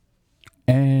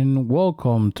and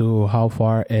welcome to How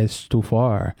Far Is Too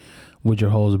Far with your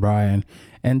host Brian.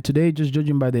 And today, just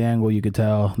judging by the angle, you could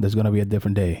tell there's gonna be a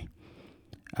different day.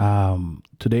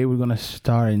 Today we're gonna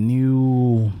start a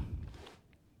new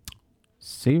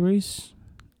series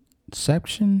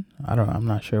section. I'm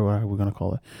not sure what we're gonna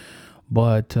call it,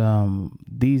 but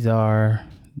these are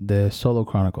the solo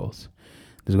chronicles.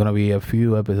 There's gonna be a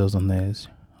few episodes on this.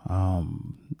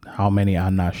 How many?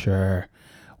 I'm not sure.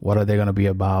 What are they gonna be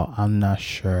about? I'm not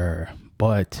sure.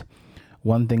 But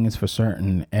one thing is for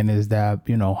certain, and is that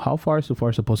how far is so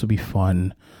far supposed to be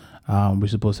fun. We're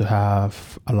supposed to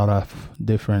have a lot of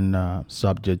different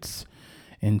subjects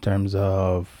in terms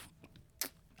of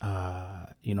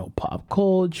pop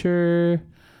culture.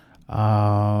 The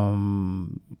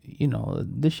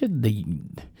shit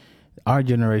our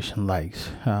generation likes.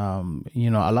 A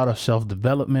lot of self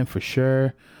development for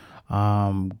sure.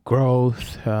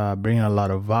 Growth, bringing a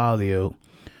lot of value.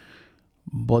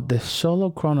 But the solo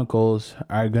chronicles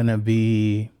are gonna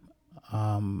be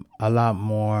a lot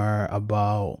more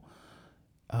about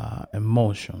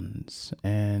emotions,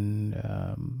 and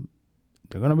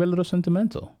they're gonna be a little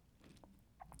sentimental.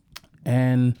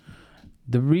 And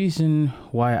the reason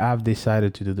why I've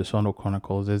decided to do the solo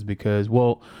chronicles is because,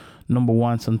 well, number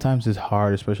one, sometimes it's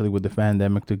hard, especially with the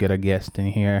pandemic, to get a guest in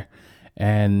here,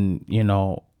 and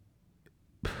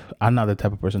I'm not the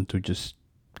type of person to just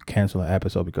cancel an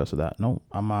episode because of that. No,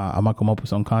 I'm gonna come up with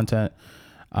some content.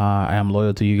 I am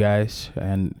loyal to you guys,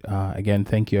 and again,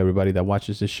 thank you everybody that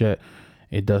watches this shit.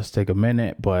 It does take a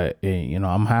minute, but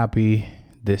I'm happy.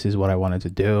 This is what I wanted to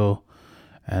do,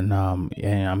 and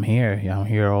I'm here. Yeah, I'm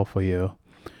here all for you.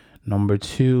 Number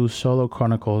two, solo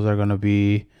chronicles are gonna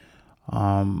be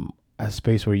a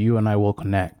space where you and I will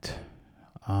connect.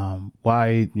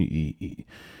 Why?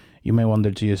 You may wonder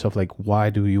to yourself, like,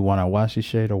 why do you want to watch this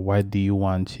shit, or why do you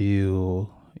want to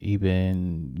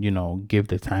even give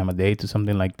the time of day to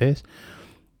something like this?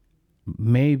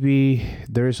 Maybe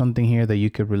there is something here that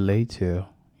you could relate to.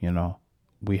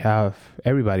 We have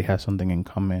Everybody has something in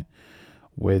common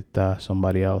with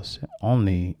somebody else,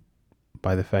 only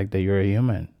by the fact that you're a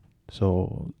human.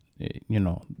 So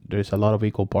there's a lot of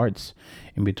equal parts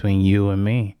in between you and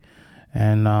me.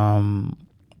 And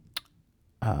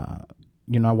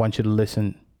I want you to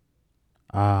listen.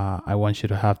 I want you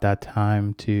to have that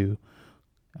time to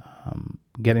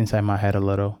get inside my head a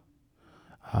little.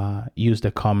 Use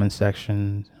the comment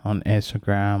section on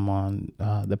Instagram, on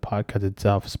the podcast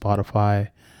itself, Spotify,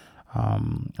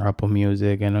 Apple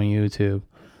Music, and on YouTube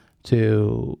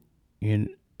to you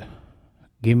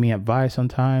give me advice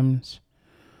sometimes,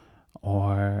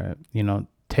 or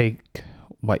take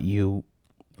what you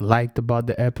liked about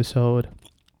the episode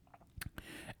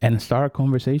and start a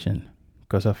conversation,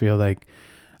 because I feel like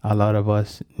a lot of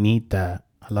us need that.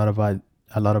 A lot of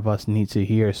us need to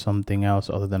hear something else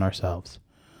other than ourselves.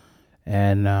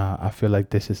 And I feel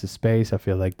like this is the space. I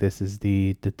feel like this is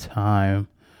the time.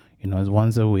 It's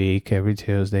once a week, every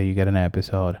Tuesday you get an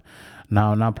episode.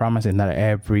 Now, I'm not promising that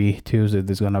every Tuesday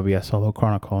there's gonna be a solo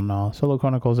chronicle. No, solo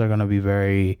chronicles are gonna be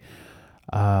very,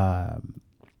 uh,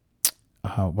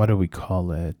 what do we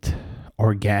call it?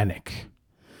 Organic.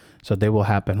 So they will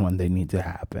happen when they need to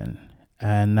happen.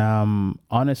 And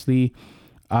honestly,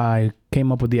 I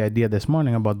came up with the idea this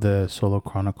morning about the solo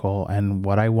chronicle, and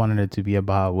what I wanted it to be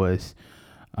about was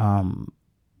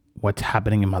what's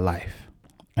happening in my life.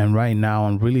 And right now,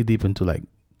 I'm really deep into like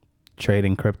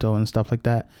trading crypto and stuff like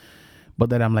that. But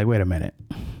then I'm like, wait a minute.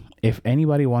 If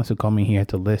anybody wants to come in here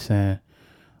to listen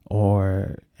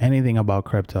or anything about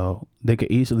crypto, they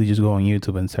could easily just go on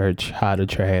YouTube and search how to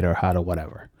trade or how to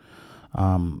whatever.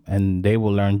 And they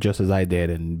will learn just as I did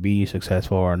and be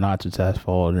successful or not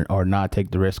successful, or not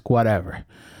take the risk, whatever.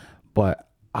 But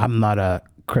I'm not a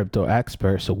crypto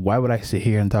expert, so why would I sit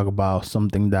here and talk about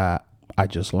something that I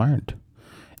just learned?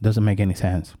 It doesn't make any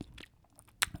sense.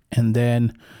 And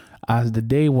then as the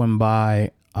day went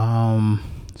by,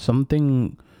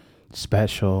 something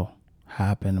special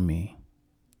happened to me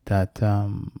that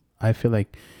I feel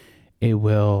like it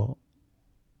will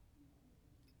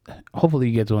hopefully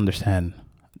you get to understand.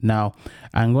 Now,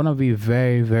 I'm gonna be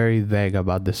very, very vague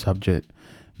about the subject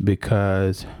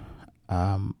because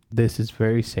this is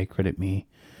very sacred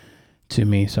to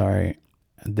me. Sorry,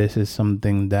 this is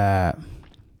something that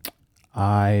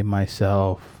I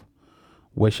myself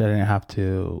wish I didn't have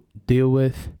to deal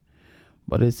with,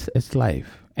 but it's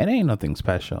life. It ain't nothing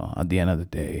special at the end of the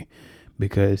day,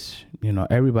 because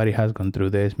everybody has gone through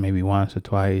this maybe once or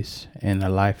twice in a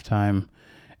lifetime.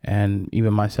 And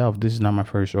even myself, this is not my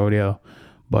first rodeo,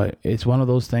 but it's one of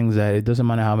those things that it doesn't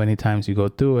matter how many times you go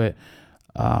through it,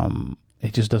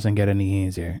 it just doesn't get any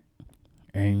easier.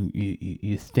 and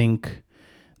you think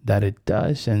that it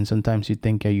does, and sometimes you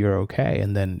think that you're okay,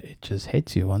 and then it just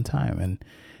hits you one time,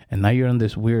 and now you're in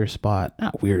this weird spot,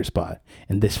 not weird spot,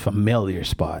 in this familiar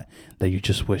spot that you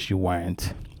just wish you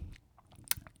weren't.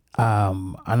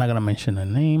 I'm not gonna mention the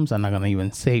names. I'm not gonna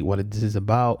even say what this is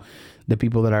about. The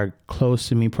people that are close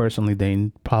to me personally,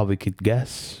 they probably could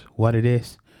guess what it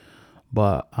is.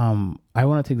 But I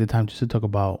want to take the time just to talk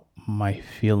about my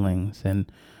feelings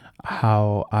and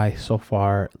how I so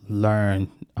far learned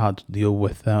how to deal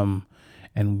with them,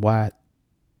 and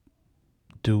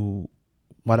do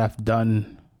what I've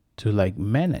done to like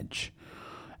manage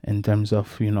in terms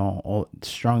of, all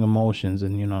strong emotions,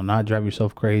 and not drive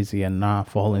yourself crazy and not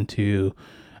fall into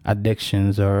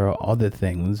addictions or other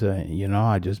things.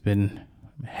 I just been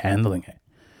handling it,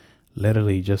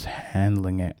 literally just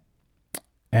handling it.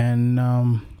 And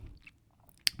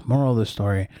moral of the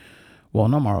story, well,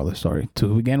 not moral of the story,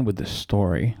 to begin with the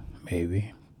story,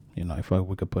 maybe, if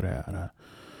we could put it at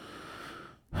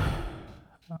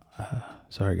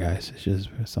sorry guys, it's just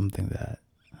something that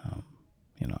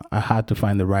I had to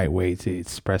find the right way to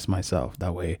express myself.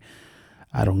 That way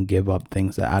I don't give up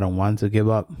things that I don't want to give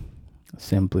up,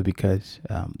 simply because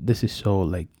this is so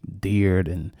like dear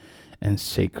and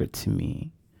sacred to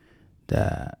me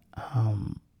that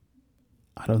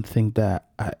I don't think that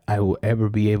I will ever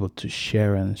be able to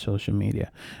share on social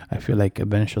media. I feel like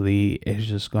eventually it's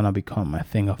just gonna become a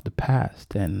thing of the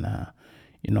past, and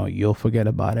you'll forget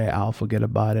about it, I'll forget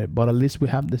about it. But at least we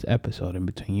have this episode in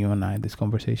between you and I, this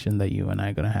conversation that you and I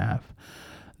are gonna have,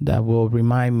 that will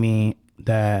remind me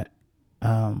that,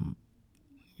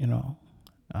 you know,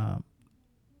 um,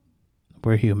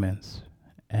 we're humans,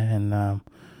 and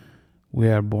we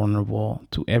are vulnerable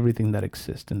to everything that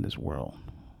exists in this world,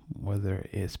 whether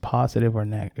it's positive or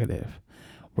negative.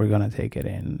 We're gonna take it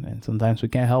in, and sometimes we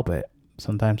can't help it.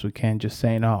 Sometimes we can't just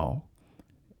say no.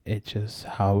 It's just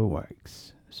how it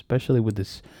works, especially with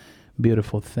this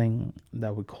beautiful thing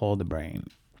that we call the brain.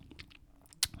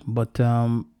 But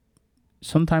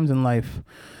sometimes in life,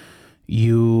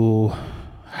 you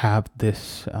have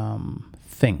this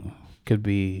thing. Could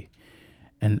be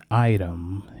an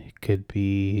item. It could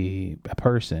be a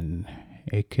person.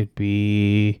 It could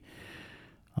be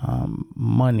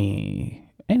money.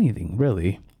 Anything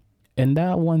really. And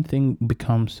that one thing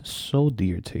becomes so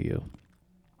dear to you.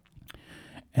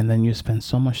 And then you spend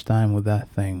so much time with that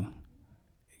thing.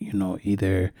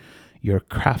 Either you're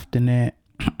crafting it,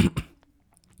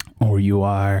 or you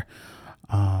are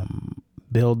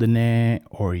building it,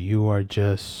 or you are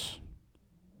just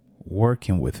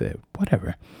working with it,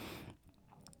 whatever.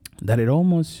 That it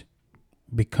almost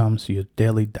becomes your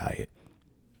daily diet.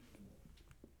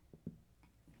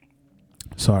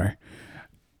 Sorry.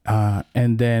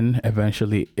 And then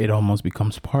eventually it almost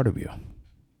becomes part of you,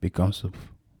 becomes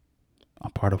a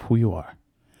part of who you are.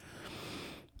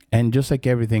 And just like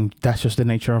everything, that's just the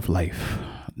nature of life.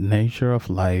 Nature of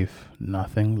life,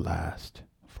 nothing lasts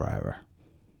forever.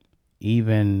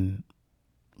 Even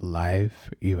life,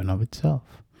 even of itself,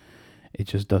 it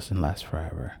just doesn't last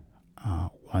forever.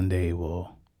 One day it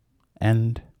will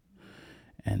end,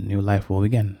 and new life will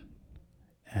begin.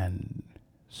 And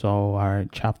so are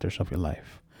chapters of your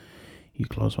life. You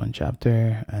close one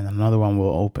chapter and another one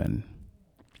will open.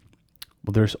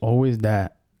 But there's always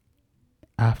that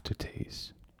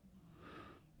aftertaste.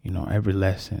 Every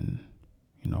lesson.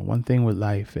 One thing with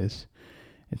life is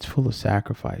it's full of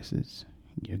sacrifices.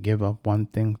 You give up one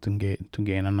thing to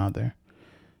gain another.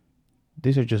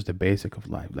 These are just the basic of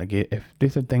life. Like if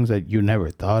these are things that you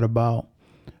never thought about,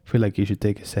 I feel like you should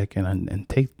take a second and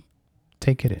take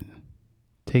it in.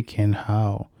 Take in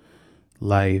how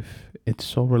life, it's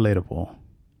so relatable.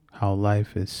 How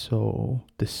life is so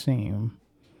the same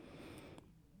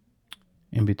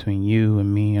in between you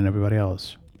and me and everybody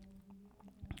else.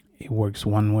 It works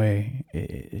one way.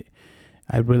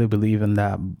 I really believe in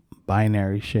that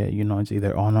binary shit. It's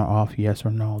either on or off, yes or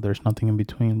no. There's nothing in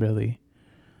between, really.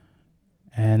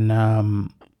 And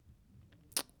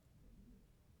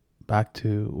back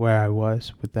to where I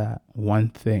was with that one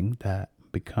thing that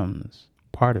becomes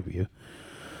part of you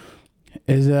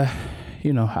is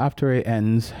after it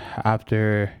ends,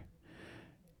 after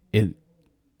it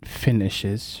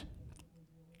finishes,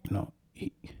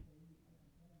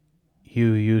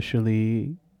 you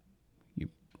usually,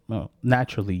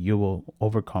 naturally you will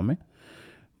overcome it.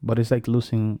 But it's like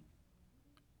losing,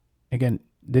 again,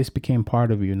 this became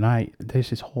part of you. Now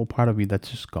there's this whole part of you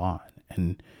that's just gone.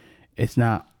 And it's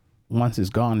not, once it's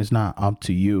gone, it's not up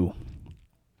to you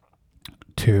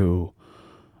to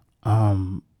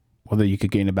whether you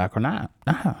could gain it back or not.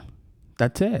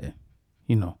 That's it.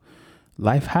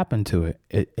 Life happened to it.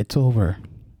 It's over.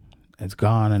 It's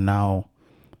gone, and now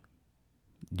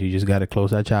you just got to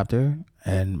close that chapter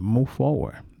and move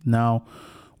forward. Now,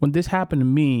 when this happened to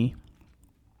me,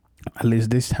 at least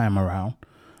this time around,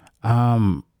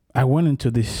 I went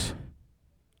into this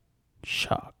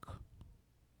shock.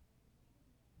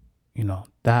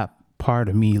 That part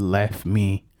of me left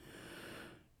me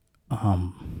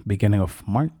beginning of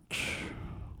March.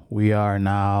 We are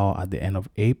now at the end of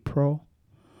April,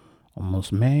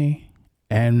 almost May.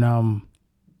 And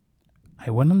I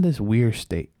went on this weird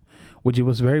state, which it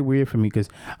was very weird for me because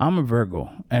I'm a Virgo.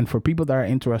 And for people that are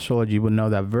into astrology would know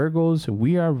that Virgos,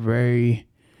 we are very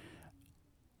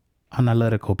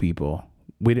analytical people.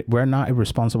 We're not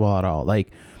irresponsible at all.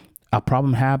 Like, a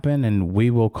problem happened and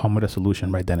we will come with a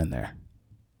solution right then and there.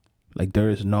 Like, there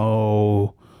is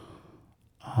no,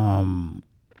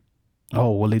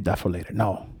 we'll leave that for later.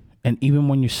 No. And even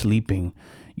when you're sleeping,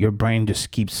 your brain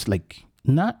just keeps, like,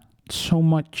 not so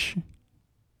much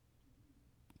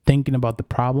thinking about the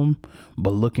problem, but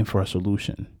looking for a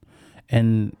solution.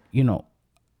 And,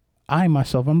 I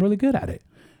myself, I'm really good at it.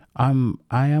 I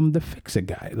am the fix it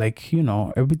guy. Like,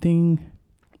 everything,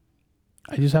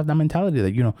 I just have that mentality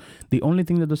that, the only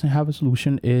thing that doesn't have a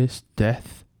solution is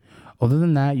death. Other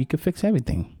than that, you can fix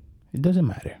everything. It doesn't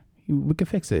matter. We can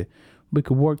fix it. We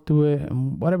could work through it,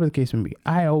 and whatever the case may be.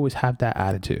 I always have that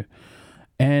attitude.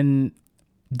 And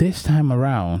this time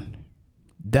around,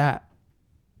 that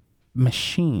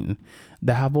machine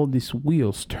that have all these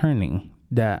wheels turning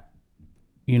that,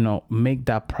 make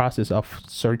that process of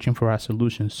searching for a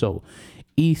solution so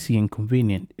easy and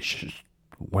convenient, it just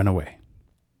went away.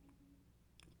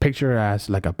 Picture it as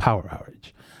like a power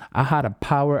outage. I had a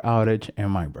power outage in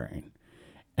my brain,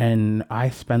 and I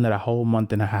spent a whole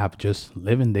month and a half just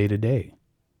living day to day.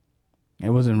 It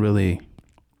wasn't really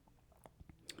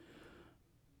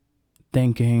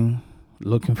thinking,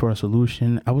 looking for a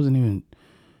solution. I wasn't even,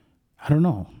 I don't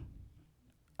know.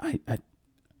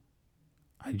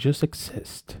 I just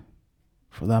exist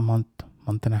for that month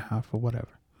and a half or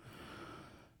whatever.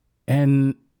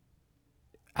 And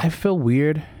I feel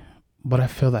weird, but I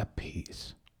feel that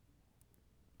peace.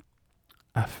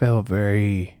 I feel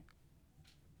very,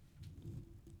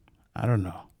 I don't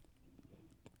know.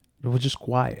 It was just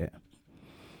quiet.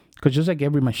 Because just like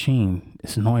every machine,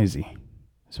 it's noisy.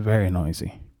 It's very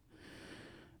noisy.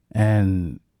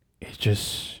 And it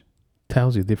just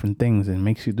tells you different things and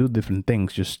makes you do different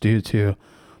things just due to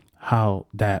how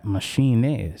that machine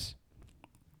is.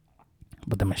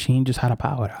 But the machine just had a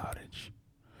power outage.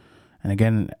 And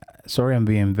again, sorry I'm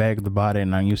being vague about it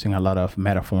and I'm using a lot of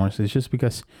metaphors. It's just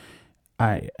because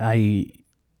I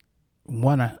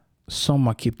want to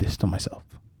somewhat keep this to myself.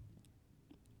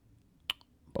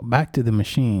 But back to the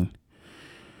machine.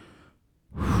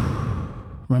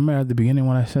 Remember at the beginning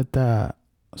when I said that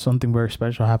something very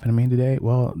special happened to me today?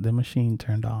 Well, the machine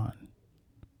turned on.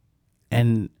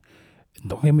 And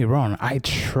don't get me wrong, I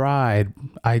tried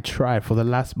for the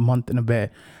last month and a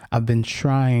bit. I've been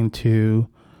trying to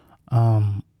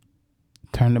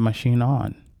turn the machine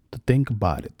on, to think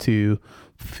about it, to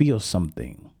feel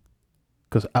something,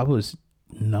 because I was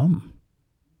numb.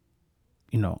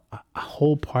 A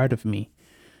whole part of me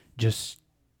just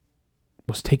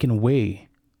was taken away,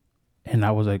 and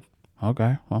I was like,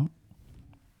 okay, well,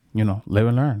 live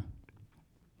and learn.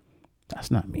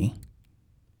 That's not me.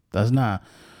 That's not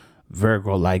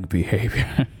Virgo-like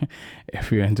behavior.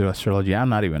 If you're into astrology, I'm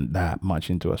not even that much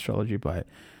into astrology, but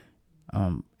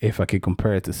if I could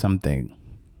compare it to something,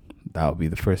 that would be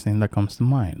the first thing that comes to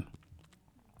mind.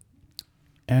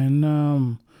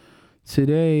 And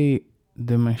today,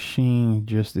 the machine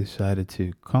just decided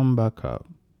to come back up.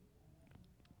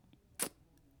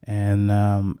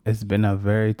 And it's been a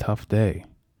very tough day.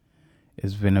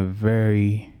 It's been a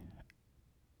very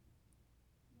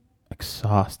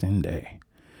exhausting day.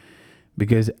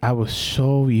 Because I was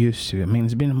so used to it. I mean,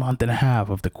 it's been a month and a half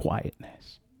of the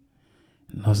quietness.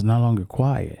 And I was no longer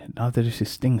quiet. Now there's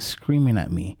this thing screaming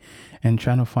at me and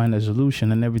trying to find a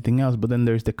solution and everything else. But then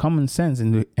there's the common sense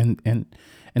in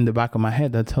the back of my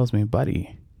head that tells me,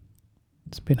 buddy,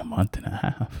 it's been a month and a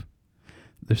half.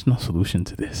 There's no solution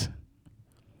to this.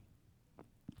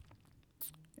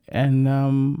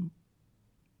 And,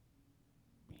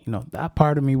 that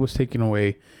part of me was taken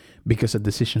away because of a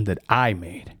decision that I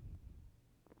made.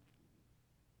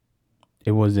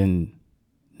 It was in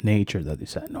nature that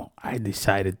decided, no, I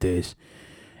decided this.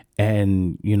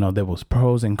 And, there was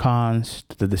pros and cons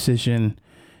to the decision.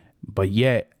 But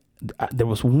yet, there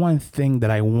was one thing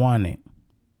that I wanted.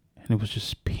 And it was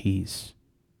just peace.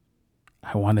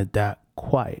 I wanted that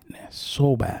quietness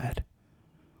so bad.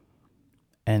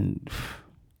 And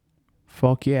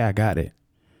fuck yeah, I got it.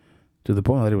 to the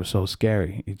point that it was so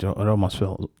scary. It almost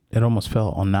felt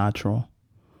unnatural.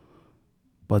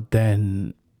 But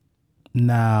then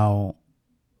now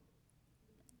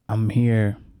I'm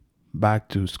here, back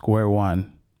to square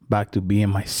one, back to being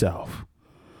myself.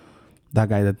 That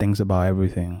guy that thinks about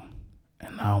everything.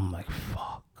 And now I'm like,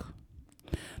 fuck.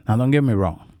 Now don't get me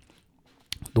wrong.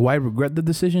 Do I regret the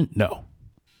decision? No.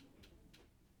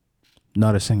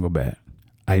 Not a single bit.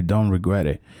 I don't regret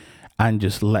it. I'm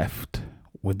just left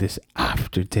with this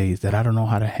aftertaste that I don't know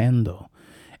how to handle.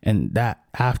 And that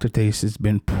aftertaste has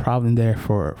been probably there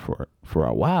for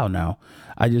a while now.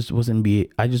 I just wasn't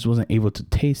able to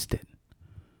taste it.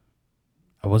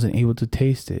 I wasn't able to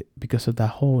taste it because of that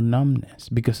whole numbness,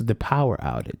 because of the power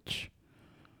outage.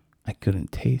 I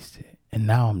couldn't taste it. And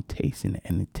now I'm tasting it,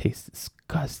 and it tastes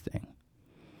disgusting.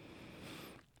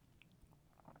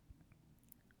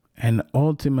 And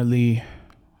ultimately,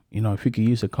 if you could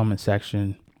use the comment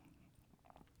section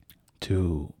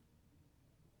to,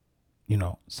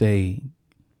 say,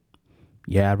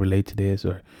 yeah, I relate to this,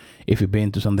 or if you've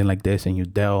been through something like this and you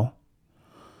dealt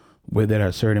with it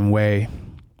a certain way,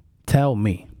 tell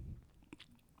me,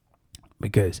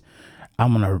 because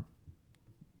I'm in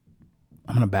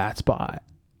a bad spot.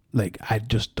 Like, I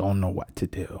just don't know what to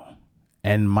do.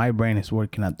 And my brain is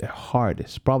working at the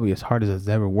hardest, probably as hard as it's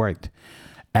ever worked,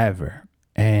 ever.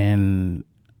 And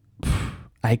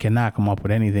I cannot come up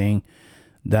with anything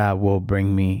that will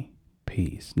bring me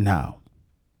peace now.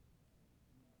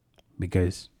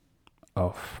 Because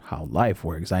of how life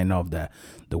works, I know that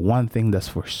the one thing that's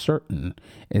for certain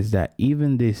is that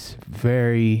even this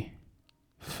very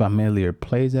familiar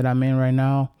place that I'm in right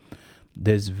now,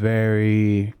 this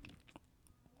very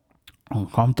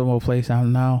uncomfortable place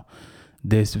I'm now,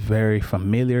 this very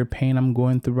familiar pain I'm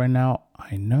going through right now,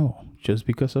 I know just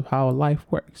because of how life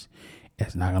works,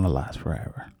 it's not going to last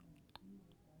forever.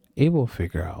 It will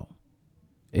figure out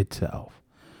itself,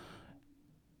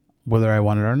 whether I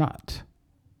want it or not.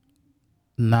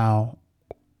 Now,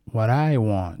 what I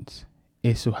want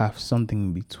is to have something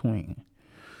in between,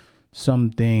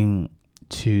 something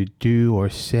to do or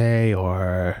say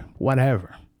or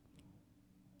whatever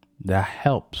that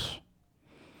helps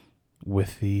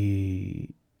with the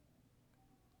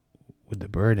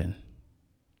burden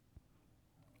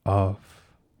of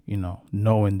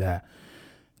knowing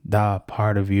that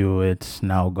part of you, it's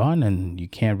now gone and you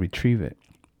can't retrieve it.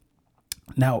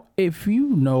 Now, if you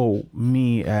know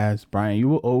me as Brian, you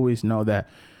will always know that,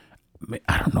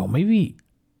 I don't know, maybe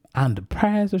I'm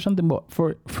depressed or something, but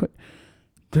for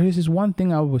there is this one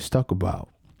thing I always talk about.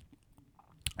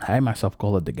 I myself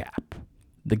call it the gap.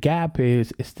 The gap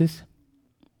is this,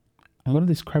 I'm going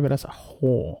to describe it as a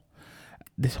hole.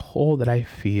 This hole that I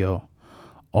feel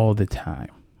all the time.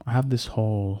 I have this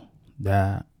hole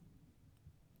that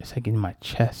it's like in my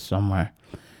chest somewhere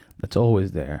that's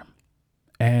always there.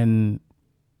 And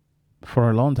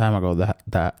for a long time ago,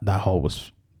 that hole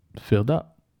was filled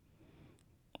up.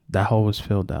 That hole was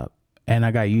filled up. And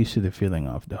I got used to the feeling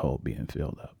of the hole being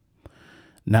filled up.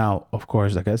 Now, of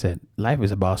course, like I said, life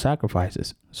is about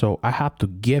sacrifices. So I have to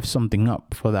give something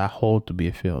up for that hole to be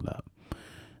filled up.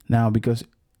 Now, because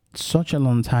such a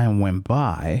long time went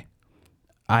by,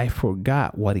 I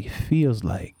forgot what it feels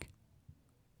like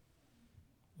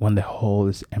when the hole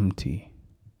is empty.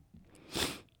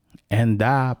 And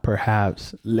that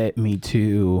perhaps led me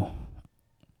to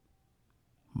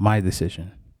my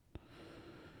decision.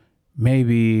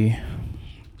 Maybe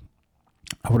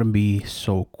I wouldn't be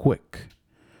so quick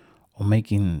on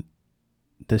making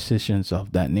decisions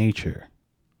of that nature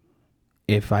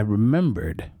if I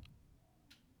remembered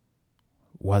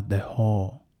what the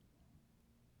hole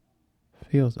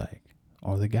feels like,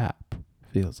 or the gap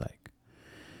feels like.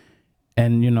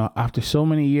 And after so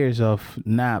many years of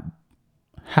not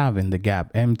having the gap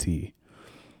empty,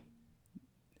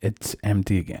 it's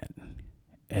empty again.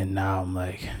 And now I'm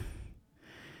like,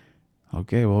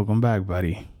 okay, welcome back,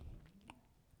 buddy.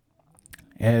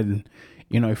 And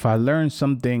if I learned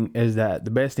something, is that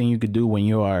the best thing you could do when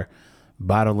you are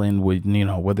battling with,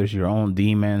 whether it's your own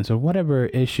demons or whatever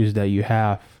issues that you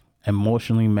have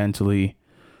emotionally, mentally,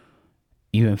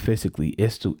 even physically,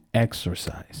 is to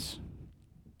exercise.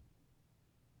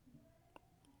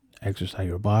 Exercise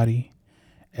your body,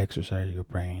 exercise your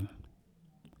brain.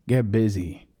 Get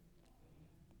busy.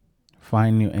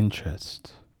 Find new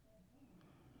interests.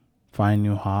 Find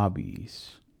new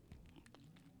hobbies.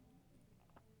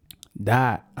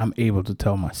 That I'm able to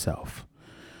tell myself.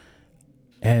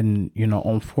 And,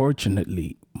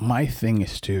 unfortunately, my thing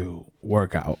is to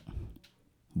work out,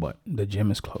 but the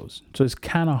gym is closed. So it's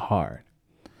kind of hard.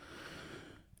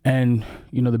 And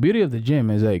the beauty of the gym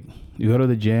is like you go to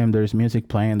the gym, there's music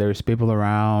playing, there's people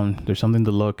around, there's something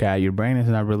to look at. Your brain is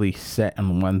not really set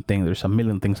on one thing. There's a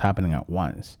million things happening at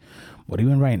once. But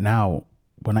even right now,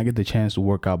 when I get the chance to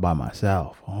work out by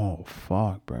myself, oh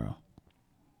fuck, bro.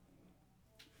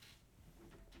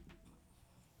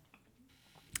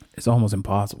 It's almost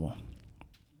impossible.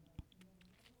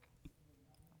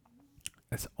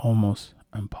 It's almost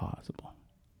impossible.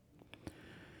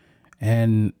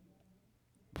 And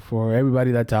for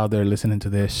everybody that's out there listening to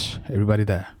this, everybody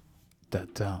that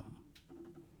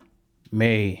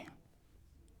may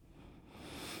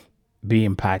be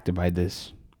impacted by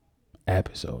this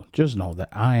episode, just know that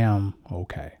I am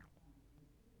okay.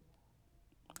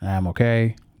 I am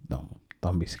okay.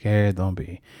 Don't be scared. Don't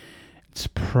be. It's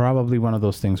probably one of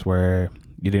those things where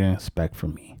you didn't expect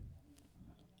from me.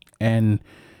 And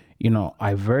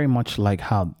I very much like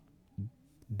how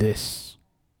this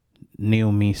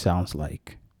new me sounds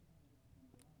like,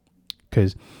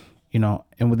 because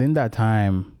and within that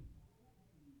time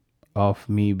of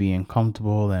me being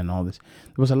comfortable and all this,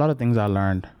 there was a lot of things I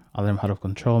learned. I learned how to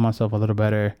control myself a little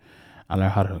better. I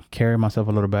learned how to carry myself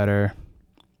a little better.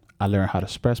 I learned how to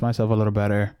express myself a little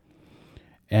better.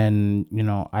 And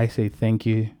I say thank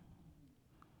you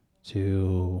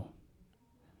to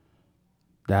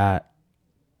that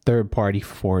third party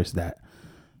force that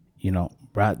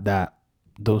brought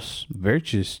those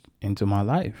virtues into my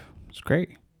life. It's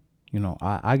great.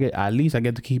 I get, at least I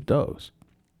get to keep those.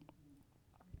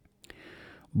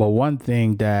 But one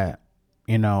thing that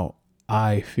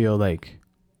I feel like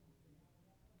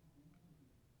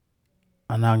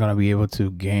I'm not gonna be able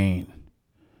to gain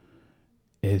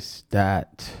is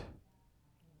that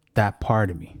part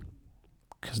of me,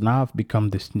 because now I've become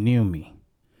this new me,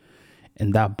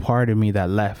 and that part of me that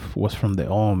left was from the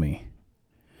old me.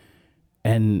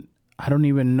 And I don't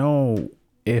even know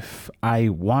if I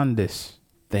want this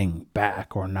thing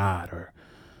back or not, or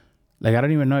like I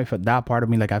don't even know if that part of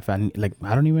me, like I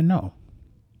don't even know.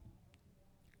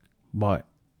 But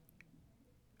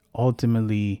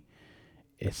ultimately,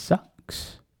 it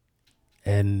sucks,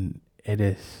 and it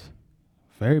is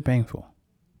very painful.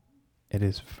 It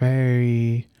is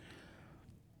very,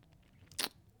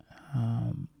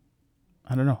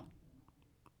 I don't know.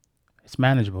 It's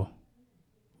manageable.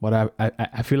 But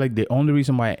I feel like the only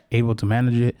reason why I'm able to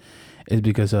manage it is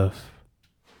because of,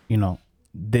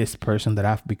 this person that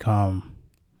I've become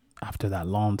after that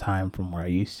long time from where I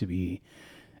used to be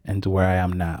and to where I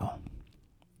am now.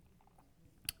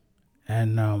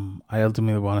 And I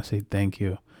ultimately want to say thank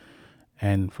you.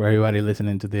 And for everybody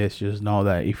listening to this, just know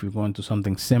that if you're going to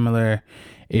something similar,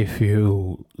 if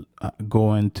you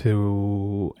go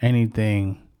into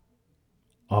anything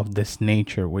of this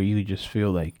nature where you just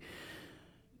feel like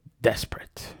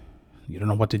desperate, you don't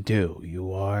know what to do,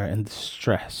 you are in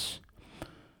distress,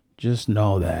 just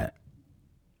know that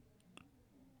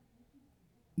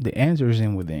the answer is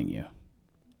in within you.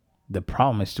 The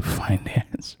problem is to find the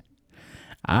answer.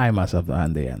 I myself don't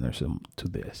have the answer to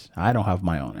this. I don't have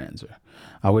my own answer.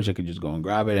 I wish I could just go and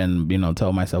grab it and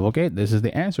tell myself, okay, this is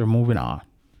the answer, moving on.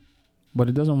 But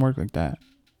it doesn't work like that.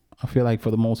 I feel like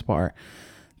for the most part,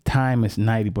 time is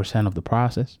 90% of the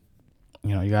process.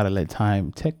 You gotta let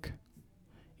time tick.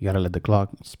 You gotta let the clock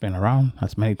spin around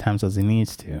as many times as it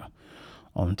needs to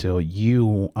until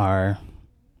you are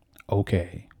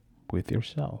okay with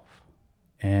yourself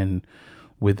and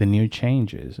with the new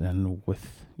changes and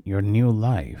with your new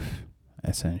life,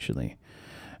 essentially.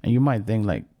 And you might think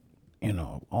like,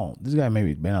 oh, this guy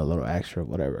maybe been a little extra,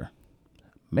 whatever.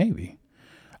 Maybe.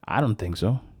 I don't think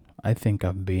so. I think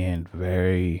I'm being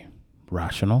very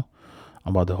rational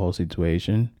about the whole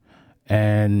situation.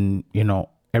 And,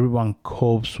 everyone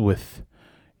copes with,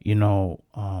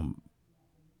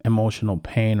 emotional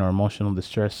pain or emotional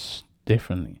distress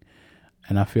differently.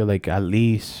 And I feel like at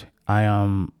least I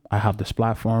have this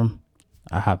platform.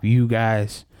 I have you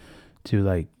guys to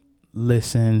like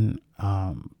listen,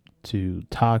 to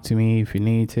talk to me if you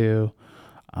need to.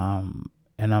 And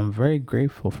I'm very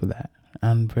grateful for that.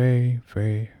 I'm very,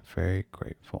 very, very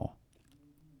grateful.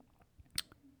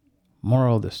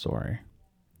 Moral of the story.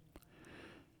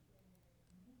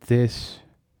 This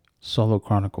Solo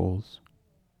Chronicles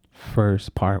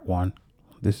first part one.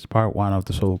 This is part one of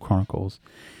the Solo Chronicles.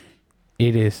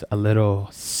 It is a little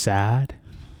sad,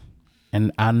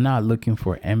 and I'm not looking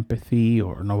for empathy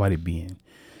or nobody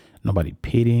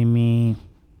pitying me.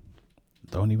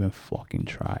 Don't even fucking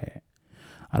try it.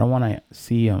 I don't want to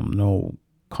see no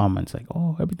comments like,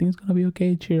 "Oh, everything's gonna be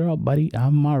okay. Cheer up, buddy.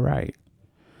 I'm all right.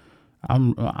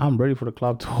 I'm ready for the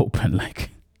club to open."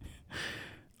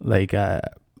 Like,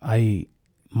 I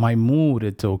my mood,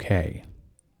 it's okay.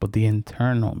 but the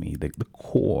internal me, the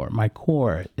core, my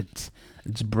core, it's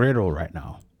brittle right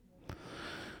now.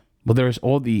 But there's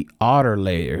all the outer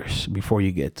layers before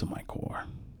you get to my core.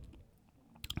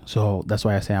 So that's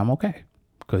why I say I'm okay,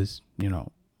 because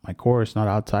my core is not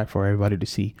outside for everybody to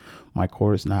see. My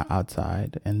core is not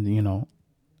outside, and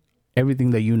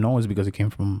everything that is because it came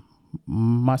from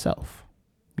myself.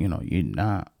 You're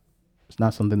not. It's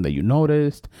not something that you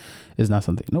noticed. It's not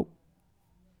something. Nope.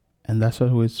 And that's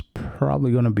what it's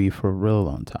probably gonna be for a real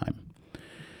long time.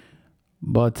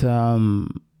 But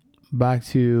back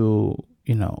to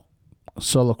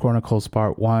Solo Chronicles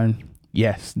Part 1.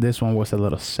 Yes, this one was a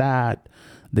little sad.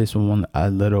 This one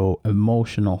a little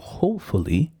emotional.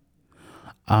 Hopefully,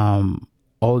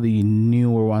 all the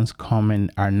newer ones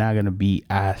coming are not gonna be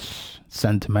as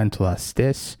sentimental as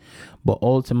this. But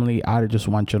ultimately, I just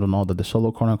want you to know that the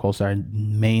Solo Chronicles are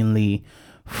mainly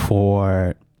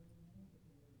for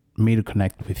me to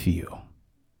connect with you,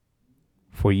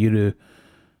 for you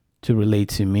to relate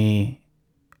to me,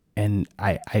 and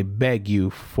I beg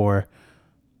you for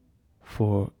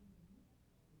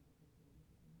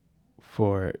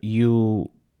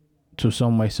you to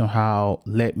some way somehow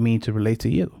let me to relate to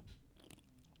you.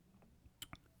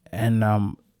 And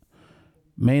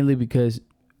mainly because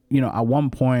at one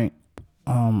point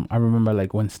I remember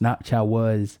like when Snapchat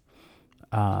was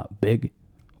big.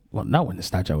 Well, not when the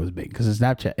Snapchat was big, because the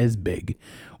Snapchat is big.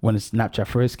 When the Snapchat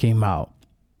first came out,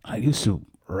 I used to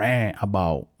rant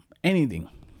about anything.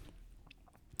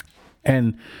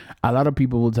 And a lot of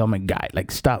people will tell me, guy,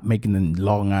 like, stop making the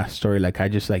long ass story. Like, I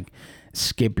just like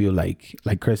skip you like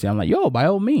Chrissy. I'm like, yo, by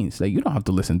all means, like, you don't have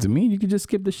to listen to me. You can just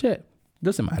skip the shit.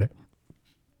 Doesn't matter.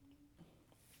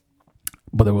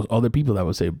 But there was other people that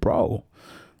would say, bro,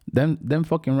 them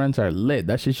fucking rants are lit.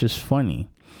 That shit's just funny.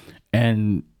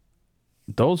 And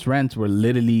those rants were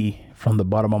literally from the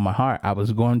bottom of my heart. I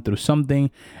was going through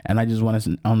something, and I just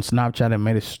wanted on Snapchat and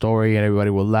made a story, and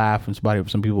everybody would laugh, and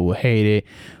some people would hate it.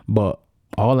 But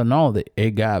all in all,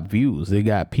 it got views. It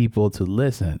got people to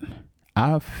listen.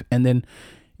 And then,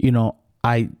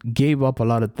 I gave up a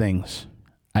lot of things.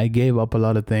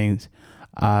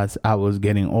 As I was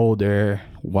getting older,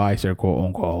 wiser, quote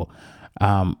unquote.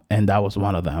 And that was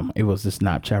one of them. It was the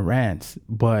Snapchat rants.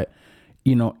 But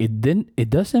it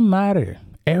doesn't matter.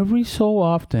 Every so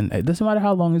often, it doesn't matter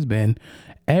how long it's been.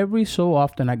 Every so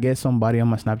often, I get somebody on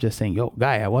my Snapchat saying, yo,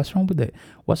 guy, what's wrong with it?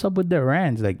 What's up with the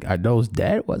rants? Like, are those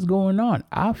dead? What's going on?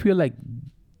 I feel like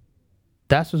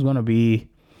that's what's going to be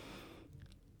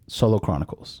Solo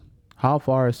Chronicles. How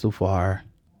far is too far?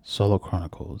 Solo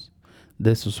Chronicles.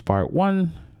 This was part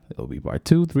 1. It'll be part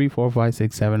 2, 3, 4, 5,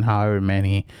 6, 7, however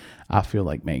many I feel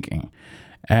like making.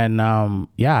 And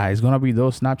it's gonna be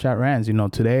those Snapchat rants.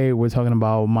 Today we're talking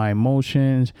about my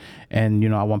emotions, and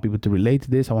I want people to relate to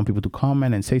this. I want people to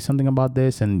comment and say something about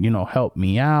this, and help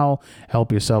me out,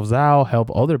 help yourselves out,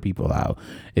 help other people out.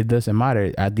 It doesn't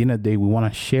matter. At the end of the day, we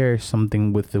want to share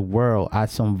something with the world, add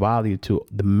some value to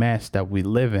the mess that we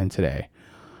live in today.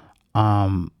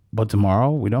 But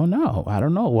tomorrow we don't know. I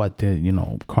don't know what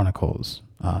the Chronicles,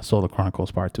 Solar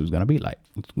Chronicles Part 2 is gonna be like.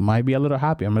 It might be a little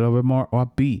happy, a little bit more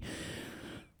upbeat.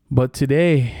 But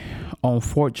today,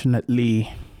 unfortunately,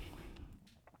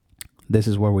 this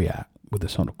is where we are with the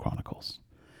Solar Chronicles.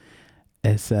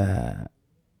 It's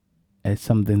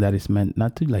something that is meant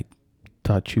not to like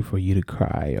touch you for you to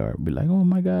cry or be like, oh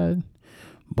my God.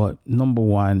 But number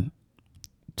one,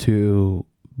 to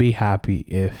be happy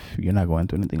if you're not going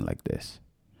through anything like this.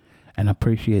 And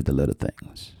appreciate the little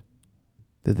things.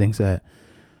 The things that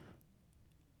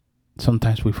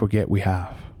sometimes we forget we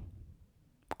have.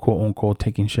 Quote unquote,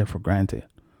 taking shit for granted.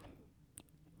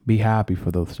 Be happy for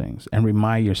those things and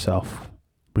remind yourself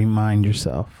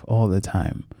all the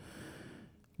time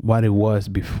what it was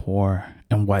before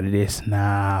and what it is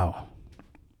now.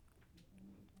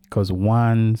 Because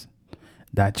once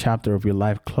that chapter of your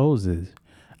life closes,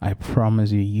 I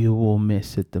promise you will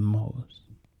miss it the most.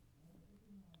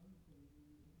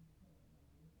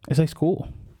 It's like school.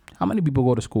 How many people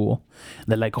go to school?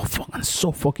 They're like, oh, fuck, I'm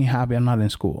so fucking happy I'm not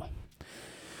in school.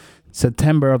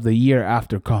 September of the year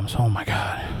after comes. Oh my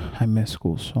God, I miss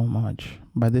school so much.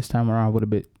 By this time around, I would have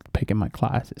been picking my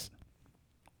classes.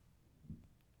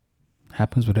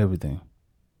 Happens with everything.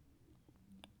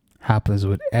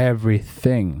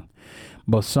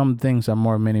 But some things are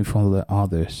more meaningful than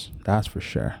others. That's for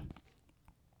sure.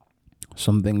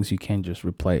 Some things you can't just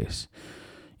replace.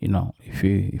 If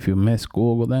you miss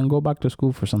school, well, then go back to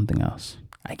school for something else.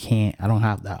 I don't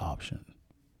have that option.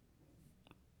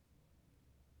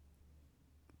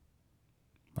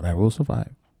 But I will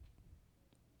survive.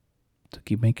 To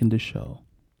keep making this show.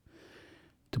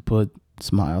 To put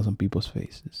smiles on people's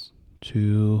faces.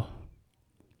 to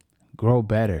grow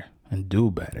better and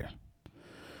do better.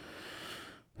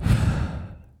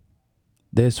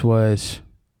 This was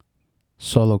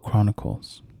Solo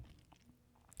Chronicles,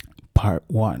 Part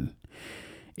 1.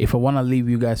 If I want to leave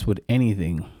you guys with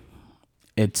anything,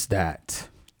 it's that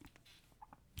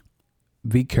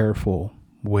be careful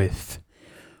with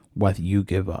what you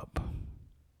give up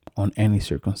on any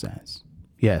circumstance.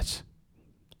 Yes,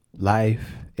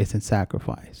 life isn't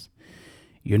sacrifice.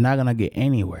 You're not going to get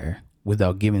anywhere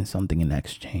without giving something in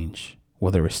exchange,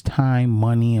 whether it's time,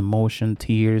 money, emotion,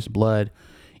 tears, blood,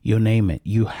 you name it.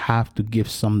 You have to give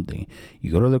something.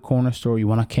 You go to the corner store, you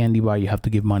want a candy bar, you have to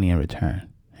give money in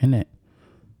return. Isn't it?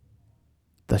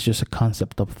 That's just a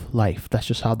concept of life. That's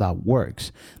just how that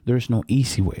works. There's no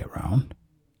easy way around.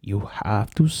 You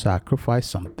have to sacrifice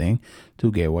something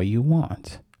to get what you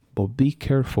want. But be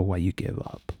careful what you give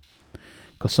up.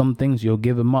 Because some things you'll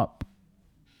give them up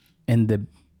in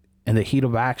the heat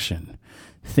of action,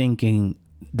 thinking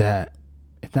that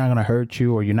it's not going to hurt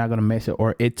you or you're not going to miss it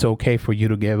or it's okay for you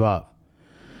to give up.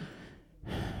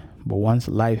 But once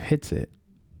life hits it,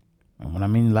 and when I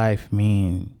mean life, I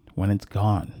mean when it's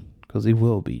gone, because it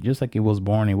will be. Just like it was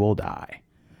born, it will die.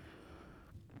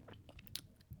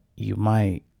 You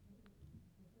might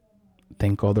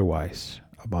think otherwise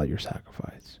about your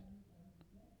sacrifice.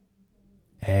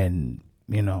 And,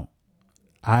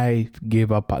 I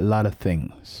give up a lot of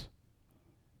things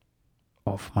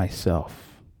of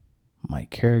myself, my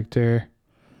character,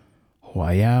 who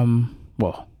I am,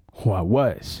 who I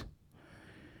was,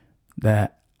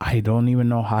 that I don't even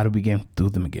know how to begin to do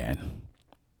them again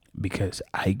because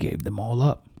I gave them all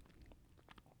up.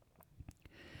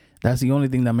 That's the only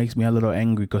thing that makes me a little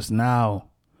angry, because now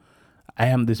I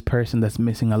am this person that's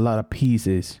missing a lot of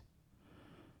pieces,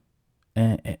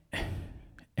 and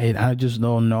I just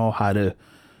don't know how to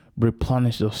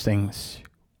replenish those things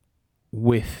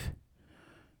with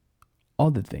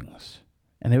other things.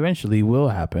 And eventually it will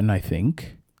happen, I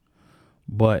think.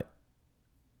 But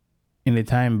in the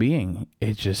time being,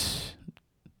 it's just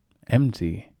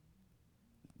empty.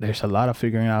 There's a lot of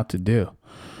figuring out to do.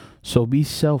 So be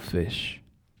selfish.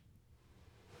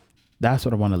 That's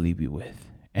what I want to leave you with.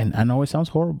 And I know it sounds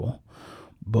horrible,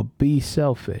 but be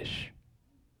selfish.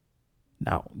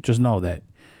 Now, just know that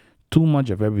too much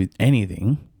of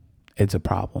anything, it's a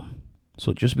problem.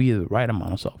 So just be the right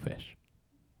amount of selfish.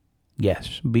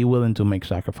 Yes, be willing to make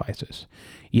sacrifices.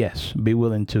 Yes, be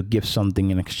willing to give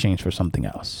something in exchange for something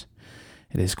else.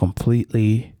 It is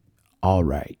completely all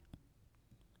right.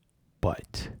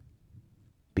 But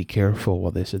be careful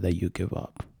what it is that you give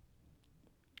up.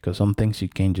 Because some things you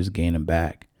can't just gain them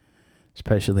back.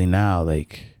 Especially now,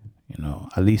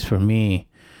 at least for me,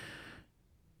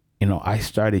 I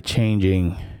started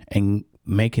changing and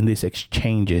making these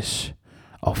exchanges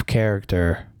of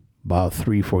character about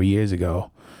 3-4 years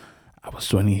ago. I was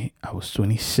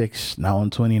 26. Now I'm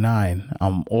 29.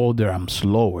 I'm older. I'm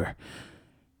slower.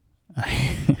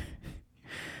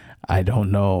 I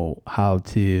don't know how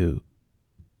to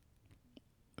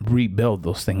rebuild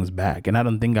those things back. And I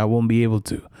don't think I won't be able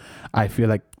to. I feel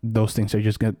like those things are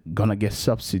just gonna get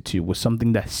substituted with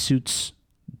something that suits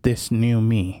this new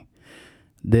me.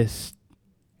 This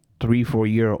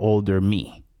 3-4 year older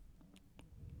me.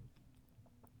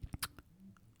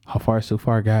 How far so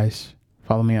far, guys?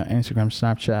 Follow me on Instagram,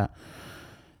 Snapchat.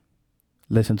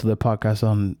 Listen to the podcast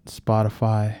on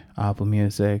Spotify, Apple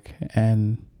Music,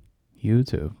 and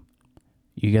YouTube.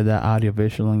 You get that audio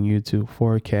visual on YouTube,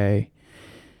 4K.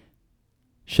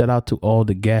 Shout out to all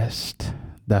the guests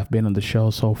that have been on the show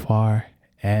so far.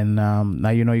 And now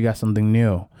you got something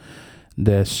new.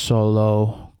 The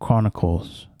Solo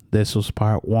Chronicles. This was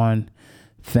part 1.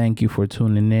 Thank you for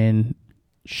tuning in.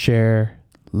 Share,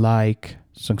 like,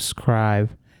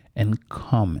 subscribe, and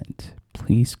comment.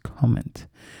 Please comment.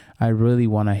 I really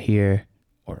want to hear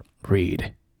or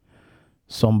read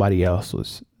somebody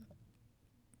else's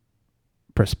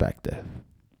perspective.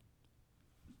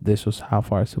 This was How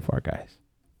Far So Far, guys.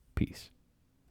 Peace.